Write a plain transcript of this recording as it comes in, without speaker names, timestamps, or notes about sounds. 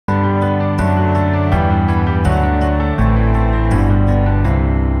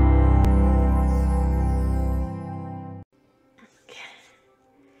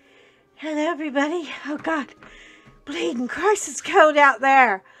everybody. Oh, God. Bleeding Christ, it's cold out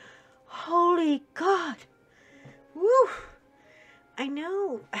there. Holy God. Woo. I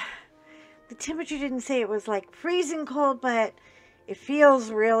know. The temperature didn't say it was like freezing cold, but it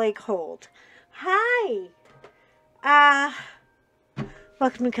feels really cold. Hi.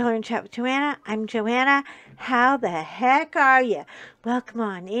 Welcome to Color and Chat with Joanna. I'm Joanna. How the heck are you? Welcome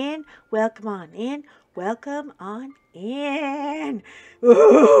on in. Welcome on in. Welcome on in.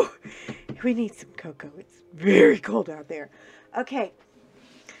 Ooh, we need some cocoa. It's very cold out there. Okay.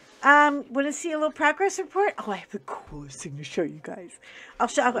 Want to see a little progress report? Oh, I have the coolest thing to show you guys. I'll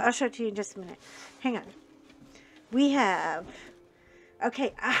show it to you in just a minute. Hang on. We have.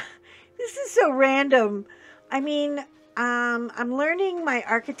 Okay. This is so random. I mean, I'm learning my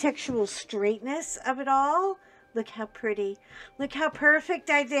architectural straightness of it all. Look how pretty. Look how perfect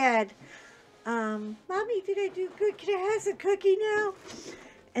I did. Mommy, did I do good? Can I have a cookie now?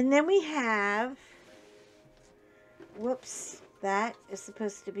 And then we have, whoops, that is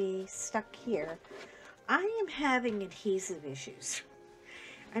supposed to be stuck here. I am having adhesive issues.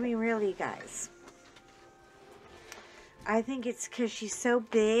 I mean, really, guys. I think it's because she's so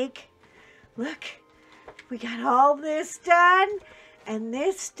big. Look, we got all this done and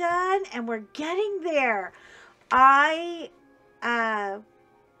this done, and we're getting there. I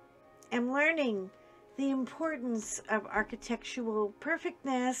am learning the importance of architectural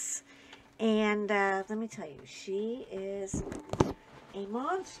perfectness, and let me tell you, she is a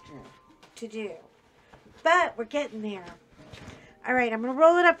monster to do, but we're getting there. All right, I'm going to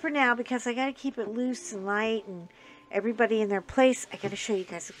roll it up for now because I got to keep it loose and light and everybody in their place. I got to show you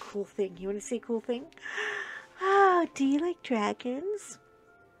guys a cool thing. You want to see a cool thing? Oh, do you like dragons?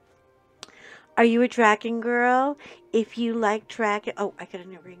 Are you a dragon girl? If you like dragon... Oh, I got a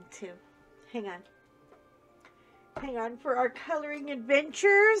new ring too. Hang on. Hang on for our coloring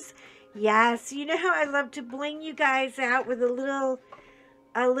adventures. Yes, you know how I love to bling you guys out with a little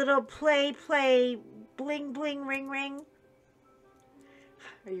play, bling, bling, ring, ring.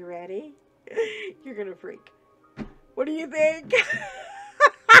 Are you ready? You're going to freak. What do you think?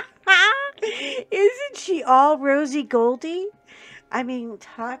 Isn't she all rosy goldy? I mean,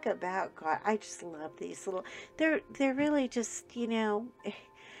 talk about God. I just love these little, they're really just, you know,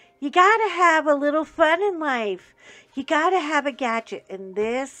 you got to have a little fun in life. You got to have a gadget. And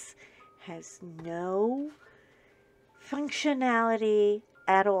this has no functionality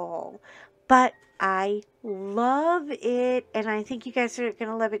at all. But I love it. And I think you guys are going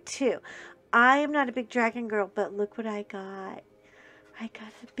to love it too. I am not a big dragon girl, but look what I got. I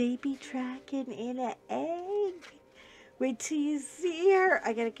got a baby dragon in an egg. Wait till you see her.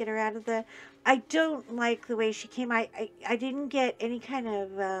 I got to get her out of the... I don't like the way she came. I didn't get any kind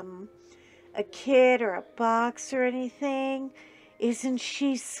of a kit or a box or anything. Isn't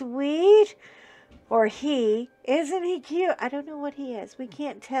she sweet? Or he. Isn't he cute? I don't know what he is. We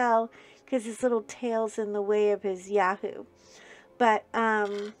can't tell because his little tail's in the way of his Yahoo. But,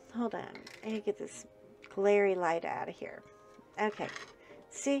 hold on. I need to get this glary light out of here. Okay.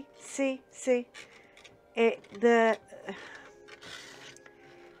 See?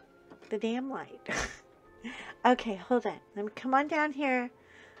 The damn light. Okay, hold on. Let me come on down here.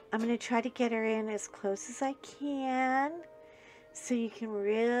 I'm going to try to get her in as close as I can so you can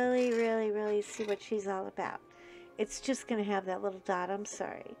really, really, really see what she's all about. It's just going to have that little dot. I'm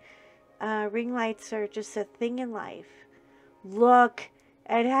sorry. Ring lights are just a thing in life. Look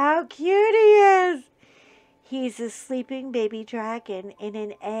at how cute he is. He's a sleeping baby dragon in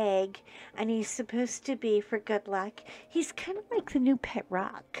an egg, and he's supposed to be for good luck. He's kind of like the new pet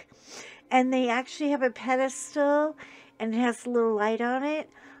rock. And they actually have a pedestal, and it has a little light on it.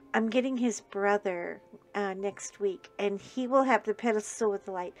 I'm getting his brother next week, and he will have the pedestal with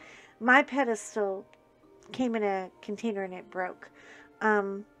the light. My pedestal came in a container, and it broke.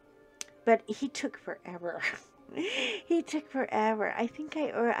 But he took forever. He took forever. I think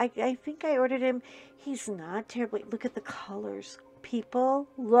I ordered him. He's not terribly. Look at the colors, people.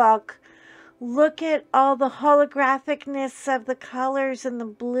 Look at all the holographicness of the colors and the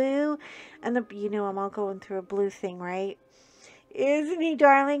blue and the. You know, I'm all going through a blue thing, right? Isn't he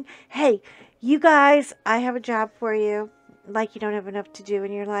darling? Hey, you guys, I have a job for you. Like you don't have enough to do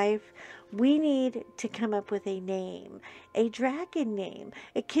in your life. We need to come up with a name, a dragon name.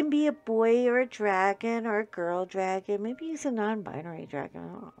 It can be a boy or a dragon or a girl dragon. Maybe he's a non-binary dragon. I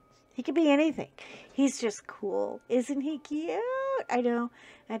don't know. He could be anything. He's just cool. Isn't he cute? I know.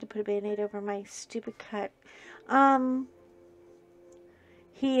 I had to put a Band-Aid over my stupid cut.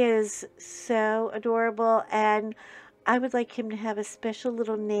 He is so adorable, and I would like him to have a special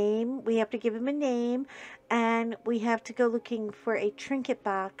little name. We have to give him a name, and we have to go looking for a trinket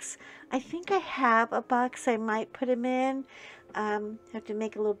box. I think I have a box I might put him in. Have to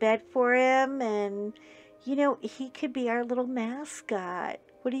make a little bed for him, and you know, he could be our little mascot.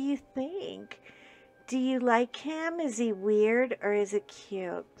 What do you think? Do you like him? Is he weird or is it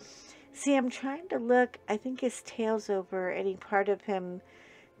cute? See, I'm trying to look. I think his tail's over any part of him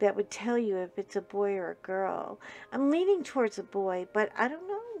that would tell you if it's a boy or a girl. I'm leaning towards a boy, but I don't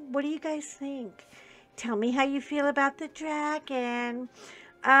know. What do you guys think? Tell me how you feel about the dragon.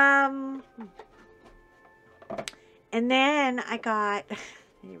 And then I got,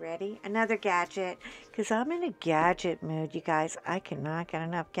 you ready? Another gadget. Because I'm in a gadget mood, you guys. I cannot get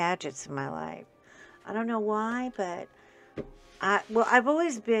enough gadgets in my life. I don't know why, but well, I've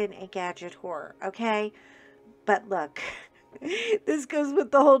always been a gadget whore, okay? But look, this goes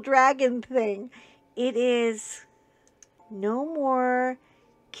with the whole dragon thing. It is no more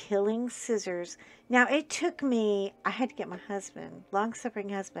killing scissors. Now, it took me, I had to get my husband, long-suffering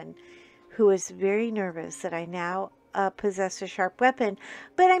husband, who was very nervous that I now possess a sharp weapon.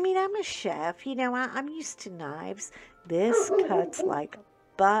 But I mean, I'm a chef, you know, I'm used to knives. This cuts like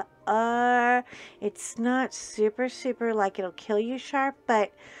butter. It's not super like it'll kill you sharp,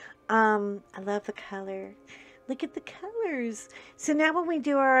 but I love the color. Look at the colors. So now when we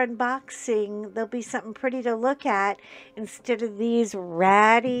do our unboxing, there'll be something pretty to look at instead of these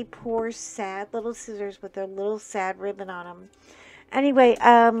ratty, poor, sad little scissors with their little sad ribbon on them. Anyway,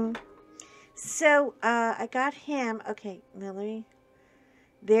 so I got him. Okay, now let me.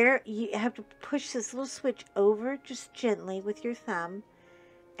 There, you have to push this little switch over just gently with your thumb,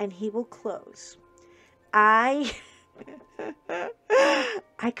 and he will close. I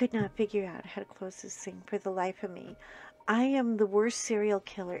could not figure out how to close this thing for the life of me. I am the worst serial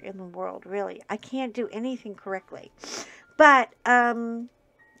killer in the world, really. I can't do anything correctly. But,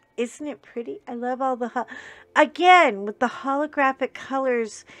 isn't it pretty? I love all the, again, with the holographic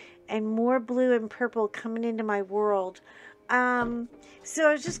colors and more blue and purple coming into my world. So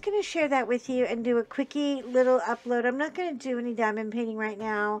I was just going to share that with you and do a quickie little upload. I'm not going to do any diamond painting right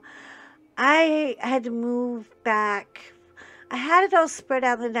now. I had to move back. I had it all spread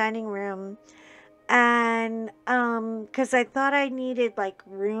out in the dining room, and because I thought I needed like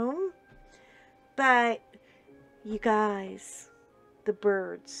room, but you guys, the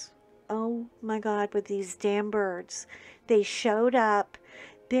birds, oh my God, with these damn birds, they showed up.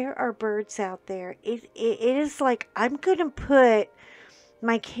 There are birds out there. It is like I'm gonna put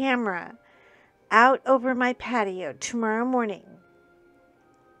my camera out over my patio tomorrow morning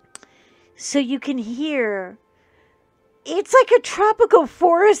so you can hear. It's like a tropical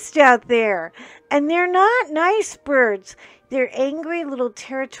forest out there. And they're not nice birds. They're angry little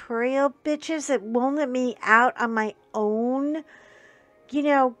territorial bitches that won't let me out on my own, you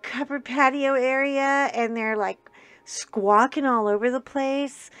know, covered patio area. And they're like squawking all over the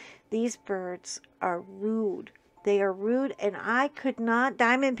place. These birds are rude. They are rude, and I could not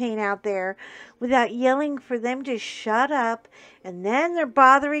diamond paint out there without yelling for them to shut up. And then they're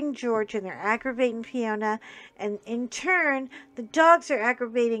bothering George, and they're aggravating Fiona. And in turn, the dogs are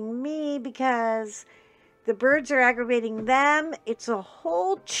aggravating me because the birds are aggravating them. It's a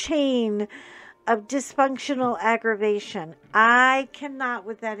whole chain of dysfunctional aggravation. I cannot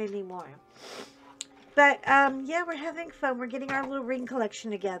with that anymore. But, yeah, we're having fun. We're getting our little ring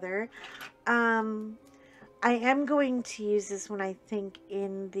collection together. I am going to use this one, I think,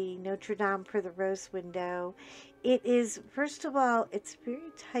 in the Notre Dame for the rose window. It is, first of all, it's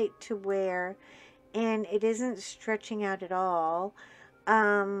very tight to wear, and it isn't stretching out at all.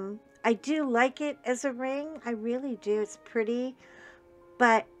 I do like it as a ring. I really do. It's pretty,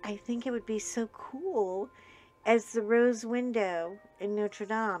 but I think it would be so cool as the rose window in Notre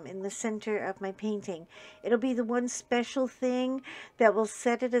Dame in the center of my painting. It'll be the one special thing that will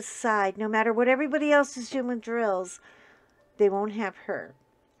set it aside. No matter what everybody else is doing with drills, they won't have her.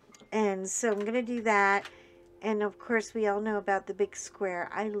 And so I'm going to do that. And of course, we all know about the big square.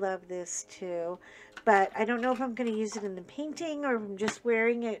 I love this too. But I don't know if I'm going to use it in the painting or if I'm just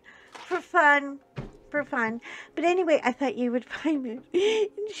wearing it for fun. But anyway, I thought you would find it.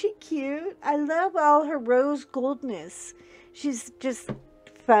 Isn't she cute? I love all her rose goldness. She's just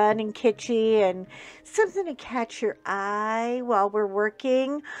fun and kitschy and something to catch your eye while we're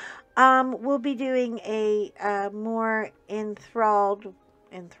working. We'll be doing a more enthralled.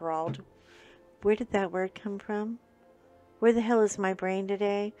 Where did that word come from? Where the hell is my brain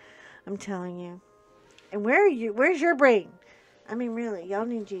today? I'm telling you. And where are you? Where's your brain? I mean, really, y'all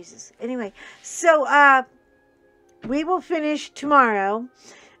need Jesus. Anyway, so we will finish tomorrow.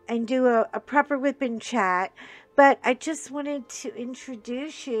 and do a proper whipping chat. But I just wanted to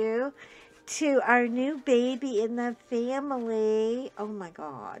introduce you to our new baby in the family. Oh my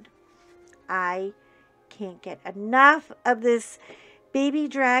God. I can't get enough of this baby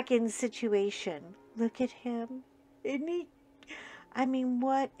dragon situation. Look at him. Isn't he? I mean,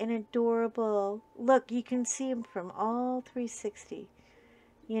 what an adorable... Look, you can see him from all 360,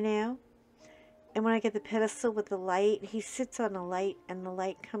 you know? And when I get the pedestal with the light, he sits on a light and the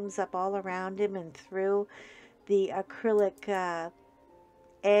light comes up all around him and through the acrylic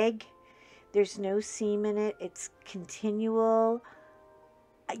egg. There's no seam in it. It's continual.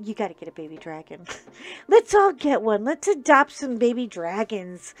 You got to get a baby dragon. Let's all get one. Let's adopt some baby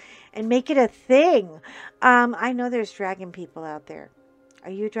dragons and make it a thing. I know there's dragon people out there. Are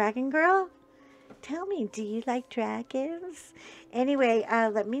you a dragon girl? Tell me, do you like dragons? Anyway,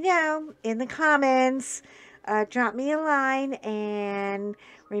 let me know in the comments. Drop me a line. And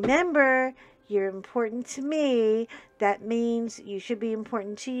remember, you're important to me. That means you should be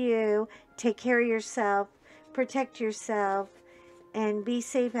important to you. Take care of yourself. Protect yourself. And be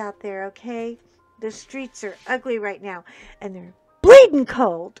safe out there, okay? The streets are ugly right now. And they're bleeding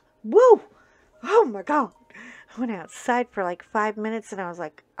cold. Woo! Oh my God. I went outside for like 5 minutes and I was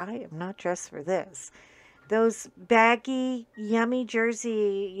like, I am not dressed for this. Those baggy, yummy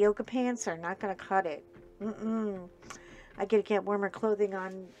jersey yoga pants are not going to cut it. I got to get warmer clothing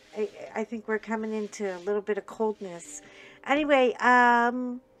on. I think we're coming into a little bit of coldness. Anyway,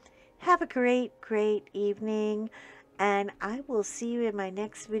 have a great, great evening. And I will see you in my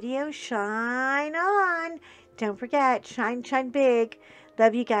next video. Shine on. Don't forget, shine, shine big.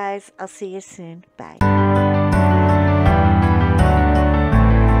 Love you guys. I'll see you soon. Bye.